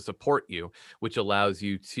listeners to support you, which allows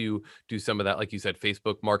you to do some of that, like you said,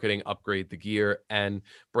 Facebook marketing, upgrade the gear, and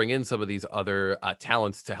bring in some of these other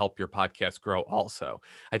talents to help your podcast grow also.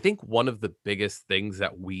 I think one of the biggest things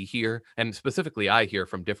that we hear, and specifically I hear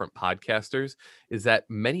from different podcasters, is that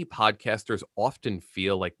many podcasters often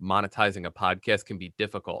feel like monetizing a podcast can be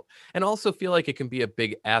difficult, and also feel like it can be a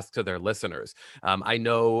big ask to their listeners. I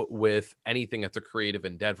know with anything that's a creative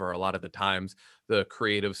endeavor, a lot of the times the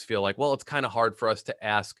creatives feel like, well, it's kind of hard for us to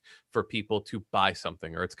ask for people to buy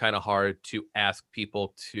something, or it's kind of hard to ask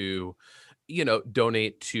people to,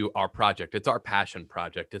 donate to our project. It's our passion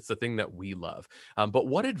project. It's the thing that we love. But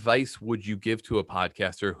what advice would you give to a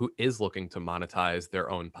podcaster who is looking to monetize their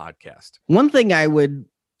own podcast? One thing I would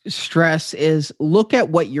stress is look at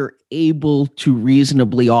what you're able to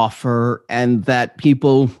reasonably offer and that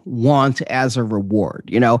people want as a reward.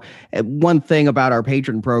 One thing about our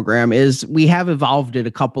patron program is we have evolved it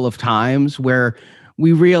a couple of times where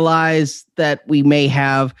we realize that we may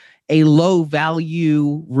have a low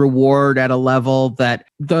value reward at a level that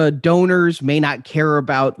the donors may not care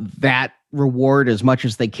about that reward as much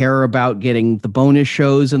as they care about getting the bonus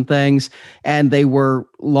shows and things. And they were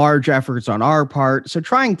large efforts on our part. So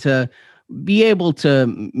trying to be able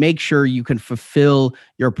to make sure you can fulfill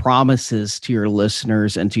your promises to your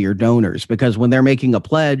listeners and to your donors, because when they're making a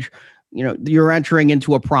pledge, you're entering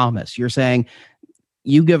into a promise. You're saying,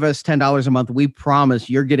 you give us $10 a month, we promise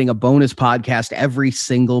you're getting a bonus podcast every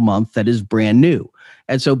single month that is brand new.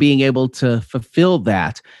 And so being able to fulfill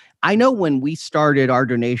that, I know when we started our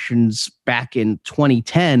donations back in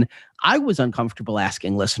 2010, I was uncomfortable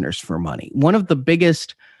asking listeners for money. One of the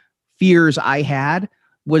biggest fears I had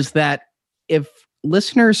was that if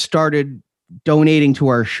listeners started donating to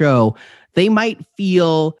our show, they might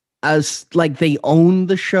feel as like they own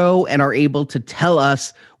the show and are able to tell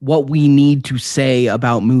us what we need to say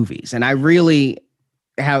about movies. And I really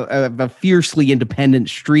have a fiercely independent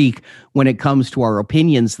streak when it comes to our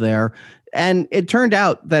opinions there. And it turned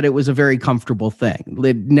out that it was a very comfortable thing.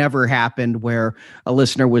 It never happened where a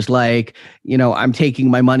listener was like, I'm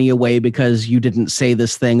taking my money away because you didn't say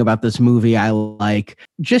this thing about this movie I like.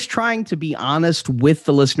 Just trying to be honest with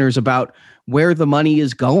the listeners about where the money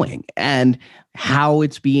is going and how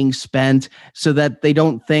it's being spent, so that they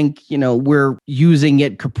don't think, we're using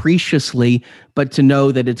it capriciously, but to know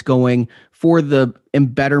that it's going for the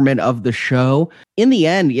embetterment of the show. In the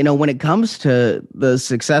end, when it comes to the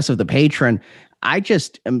success of the Patreon,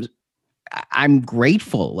 I'm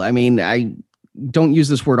grateful. I mean, I don't use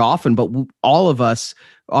this word often, but all of us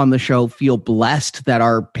on the show feel blessed that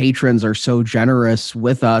our patrons are so generous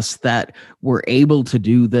with us that we're able to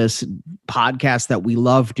do this podcast that we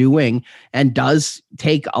love doing and does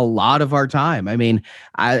take a lot of our time. I mean,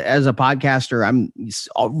 as a podcaster, I'm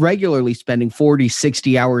regularly spending 40,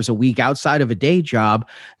 60 hours a week outside of a day job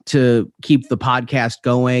to keep the podcast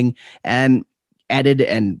going and edit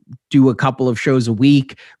and do a couple of shows a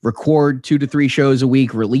week, record 2 to 3 shows a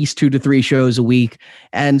week, release 2 to 3 shows a week.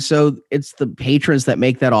 And so it's the patrons that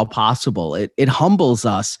make that all possible. It humbles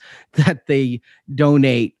us that they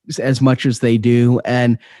donate as much as they do.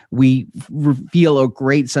 And we feel a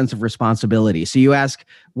great sense of responsibility. So you ask,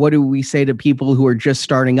 what do we say to people who are just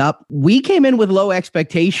starting up? We came in with low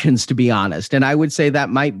expectations, to be honest. And I would say that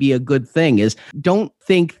might be a good thing, is don't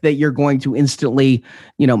think that you're going to instantly,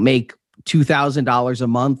 make $2,000 a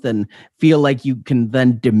month and feel like you can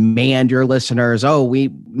then demand your listeners, oh,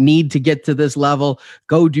 we need to get to this level,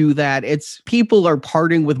 go do that. It's people are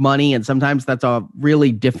parting with money, and sometimes that's a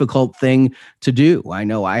really difficult thing to do. I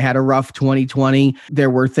know I had a rough 2020.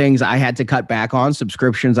 There were things I had to cut back on,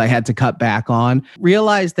 subscriptions I had to cut back on.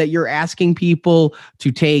 Realize that you're asking people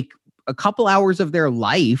to take a couple hours of their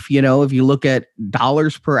life. If you look at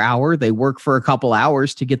dollars per hour, they work for a couple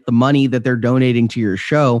hours to get the money that they're donating to your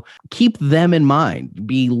show. Keep them in mind.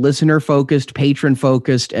 Be listener focused, patron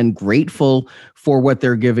focused, and grateful for what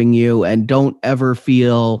they're giving you. And don't ever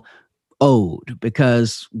feel owed,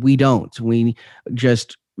 because we don't. We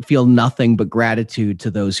just feel nothing but gratitude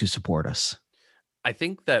to those who support us. I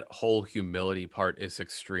think that whole humility part is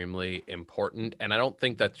extremely important. And I don't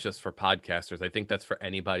think that's just for podcasters. I think that's for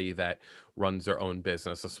anybody that runs their own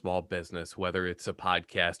business, a small business, whether it's a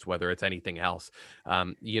podcast, whether it's anything else.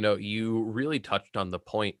 You really touched on the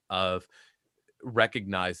point of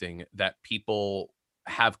recognizing that people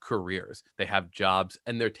have careers, they have jobs,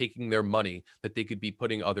 and they're taking their money that they could be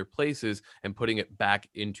putting other places and putting it back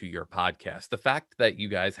into your podcast. The fact that you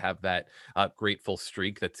guys have that grateful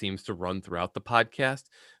streak that seems to run throughout the podcast,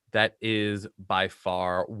 that is by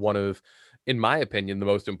far one of, in my opinion, the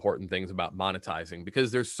most important things about monetizing,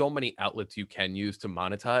 because there's so many outlets you can use to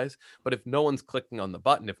monetize. But if no one's clicking on the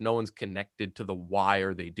button, if no one's connected to the why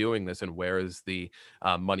are they doing this and where is the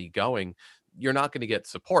money going, you're not going to get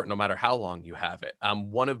support no matter how long you have it.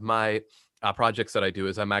 One of my projects that I do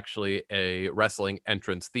is I'm actually a wrestling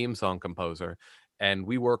entrance theme song composer. And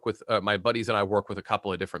we work with my buddies, and I work with a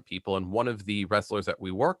couple of different people. And one of the wrestlers that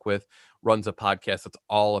we work with runs a podcast that's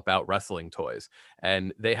all about wrestling toys.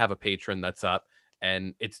 And they have a patron that's up,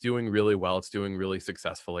 and it's doing really well. It's doing really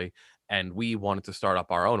successfully. And we wanted to start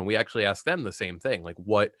up our own. And we actually asked them the same thing. Like,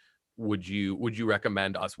 what would you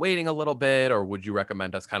recommend us waiting a little bit, or would you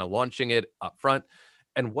recommend us kind of launching it up front?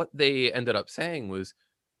 And what they ended up saying was,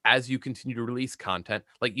 as you continue to release content,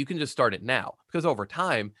 like, you can just start it now, because over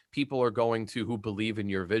time, people are going to, who believe in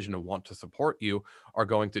your vision and want to support you, are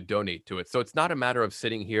going to donate to it. So it's not a matter of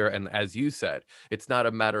sitting here, and as you said, it's not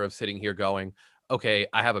a matter of sitting here going, okay,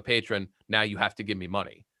 I have a patron, now you have to give me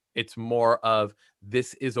money. It's more of,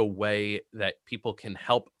 this is a way that people can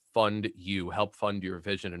help fund you, help fund your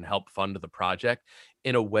vision, and help fund the project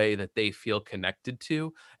in a way that they feel connected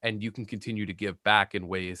to, and you can continue to give back in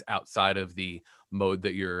ways outside of the mode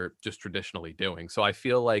that you're just traditionally doing. So I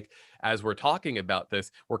feel like as we're talking about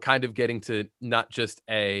this, we're kind of getting to not just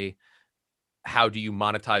a how do you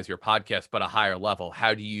monetize your podcast, but a higher level.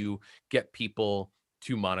 How do you get people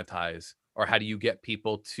to monetize, or how do you get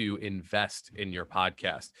people to invest in your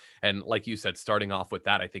podcast? And like you said, starting off with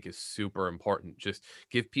that, I think is super important. Just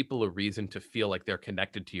give people a reason to feel like they're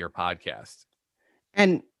connected to your podcast.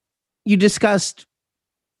 And you discussed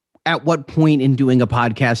at what point in doing a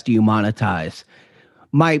podcast do you monetize?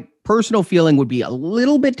 My personal feeling would be a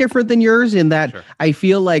little bit different than yours in that Sure. I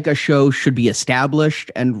feel like a show should be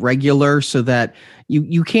established and regular so that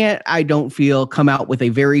you can't, I don't feel, come out with a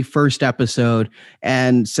very first episode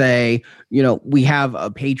and say, we have a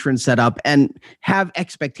patron set up and have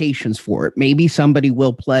expectations for it. Maybe somebody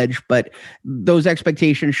will pledge, but those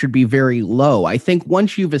expectations should be very low. I think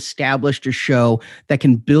once you've established a show that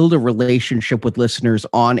can build a relationship with listeners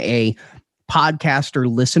on a podcaster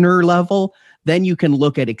listener level, then you can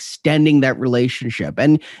look at extending that relationship.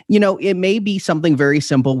 And, it may be something very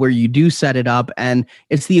simple where you do set it up and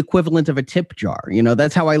it's the equivalent of a tip jar.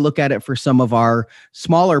 That's how I look at it for some of our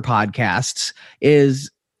smaller podcasts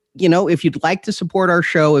is, if you'd like to support our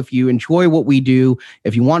show, if you enjoy what we do,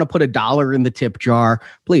 if you want to put $1 in the tip jar,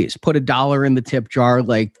 please put $1 in the tip jar,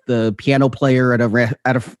 like the piano player at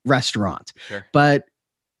a restaurant. Sure. But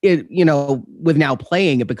it, with Now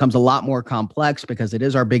Playing, it becomes a lot more complex because it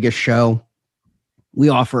is our biggest show. We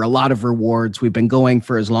offer a lot of rewards. We've been going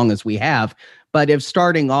for as long as we have. But if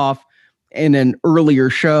starting off in an earlier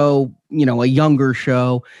show, a younger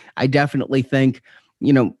show, I definitely think,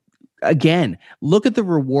 again, look at the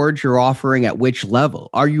rewards you're offering at which level.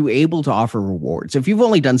 Are you able to offer rewards? If you've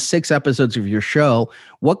only done 6 episodes of your show,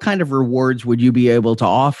 what kind of rewards would you be able to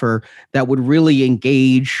offer that would really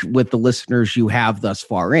engage with the listeners you have thus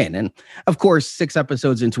far in? And of course, 6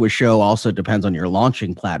 episodes into a show also depends on your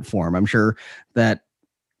launching platform. I'm sure that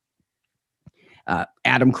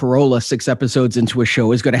Adam Carolla 6 episodes into a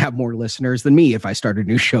show is going to have more listeners than me if I start a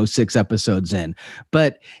new show 6 episodes in.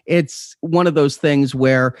 But it's one of those things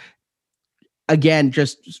where, again,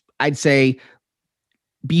 just I'd say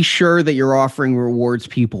be sure that you're offering rewards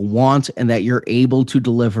people want and that you're able to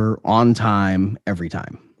deliver on time every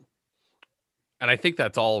time. And I think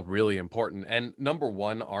that's all really important. And number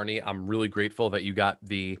one, Arnie, I'm really grateful that you got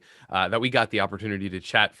that we got the opportunity to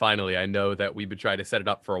chat finally. I know that we've been trying to set it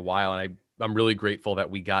up for a while, and I'm really grateful that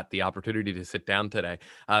we got the opportunity to sit down today.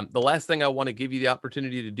 The last thing I want to give you the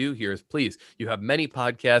opportunity to do here is, please, you have many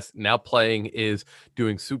podcasts. Now Playing is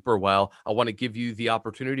doing super well. I want to give you the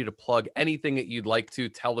opportunity to plug anything that you'd like to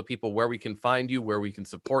tell the people where we can find you, where we can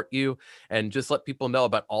support you, and just let people know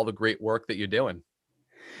about all the great work that you're doing.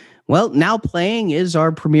 Well, Now Playing is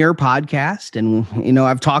our premier podcast, and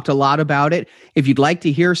I've talked a lot about it. If you'd like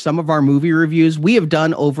to hear some of our movie reviews, we have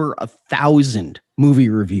done over 1,000 movie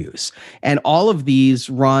reviews, and all of these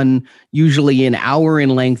run usually an hour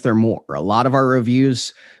in length or more. A lot of our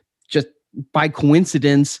reviews, just by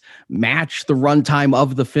coincidence, match the runtime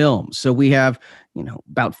of the film. So we have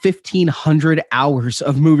about 1,500 hours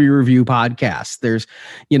of movie review podcasts. There's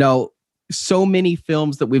so many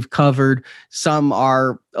films that we've covered. Some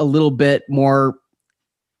are a little bit more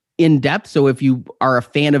in depth. So if you are a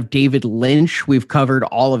fan of David Lynch, we've covered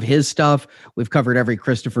all of his stuff. We've covered every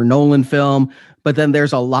Christopher Nolan film, but then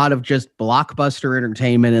there's a lot of just blockbuster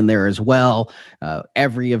entertainment in there as well.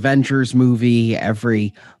 Every Avengers movie,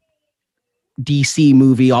 every DC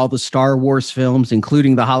movie, all the Star Wars films,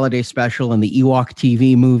 including the holiday special and the Ewok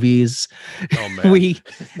TV movies. Oh, man.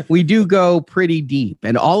 we do go pretty deep,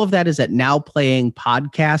 and all of that is at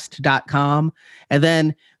nowplayingpodcast.com. And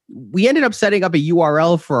then we ended up setting up a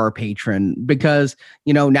URL for our patron because,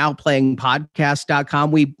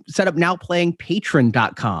 nowplayingpodcast.com, we set up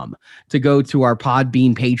nowplayingpatron.com to go to our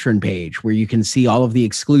Podbean patron page where you can see all of the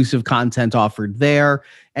exclusive content offered there.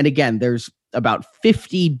 And again, there's about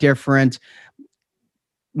 50 different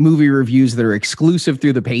movie reviews that are exclusive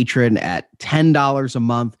through the patron at $10 a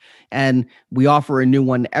month. And we offer a new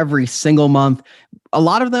one every single month. A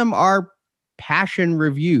lot of them are passion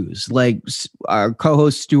reviews. Like our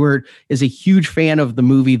co-host Stuart is a huge fan of the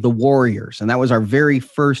movie The Warriors. And that was our very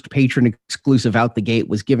first patron exclusive out the gate,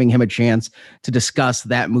 was giving him a chance to discuss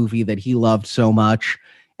that movie that he loved so much.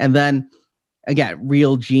 And then again,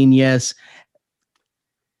 Real Genius.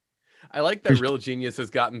 I like that Real Genius has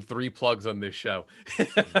gotten 3 plugs on this show.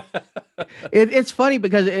 It's funny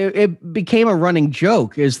because it became a running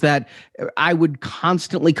joke is that I would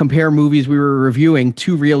constantly compare movies we were reviewing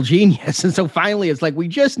to Real Genius. And so finally it's like, we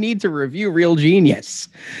just need to review Real Genius.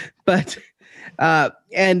 But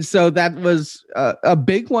and so that was a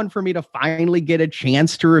big one for me to finally get a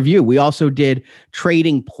chance to review. We also did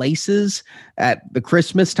Trading Places at the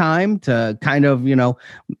Christmas time to kind of,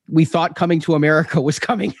 we thought Coming to America was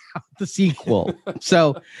coming out, the sequel.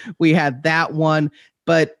 So we had that one,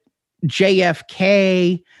 but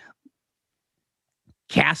JFK,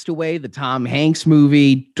 Castaway, the Tom Hanks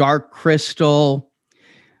movie, Dark Crystal,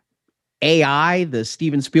 AI, the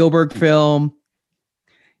Steven Spielberg film,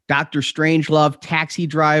 Dr. Strangelove, Taxi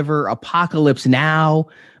Driver, Apocalypse Now,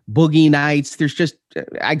 Boogie Nights. There's just,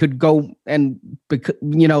 I could go and,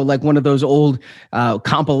 like one of those old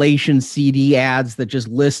compilation CD ads that just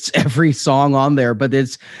lists every song on there. But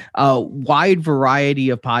it's a wide variety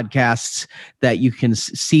of podcasts that you can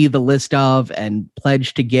see the list of and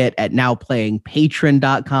pledge to get at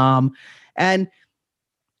nowplayingpatron.com. And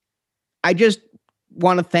I just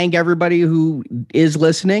want to thank everybody who is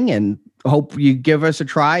listening and hope you give us a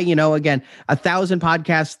try. Again, 1,000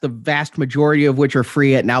 podcasts, the vast majority of which are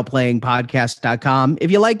free at nowplayingpodcast.com.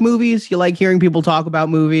 If you like movies, you like hearing people talk about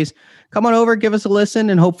movies, come on over, give us a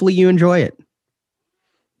listen, and hopefully you enjoy it.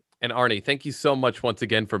 And Arnie, thank you so much once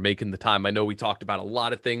again for making the time. I know we talked about a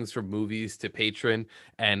lot of things from movies to Patron,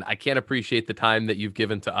 and I can't appreciate the time that you've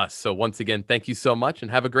given to us. So once again, thank you so much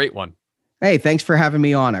and have a great one. Hey, thanks for having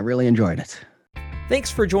me on. I really enjoyed it.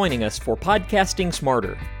 Thanks for joining us for Podcasting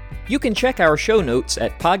Smarter. You can check our show notes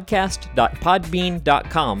at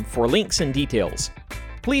podcast.podbean.com for links and details.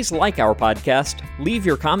 Please like our podcast, leave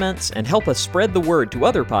your comments, and help us spread the word to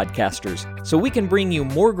other podcasters so we can bring you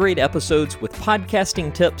more great episodes with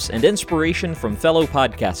podcasting tips and inspiration from fellow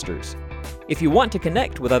podcasters. If you want to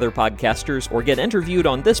connect with other podcasters or get interviewed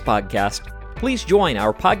on this podcast, please join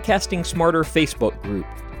our Podcasting Smarter Facebook group.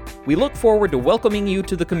 We look forward to welcoming you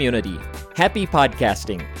to the community. Happy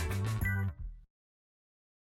podcasting!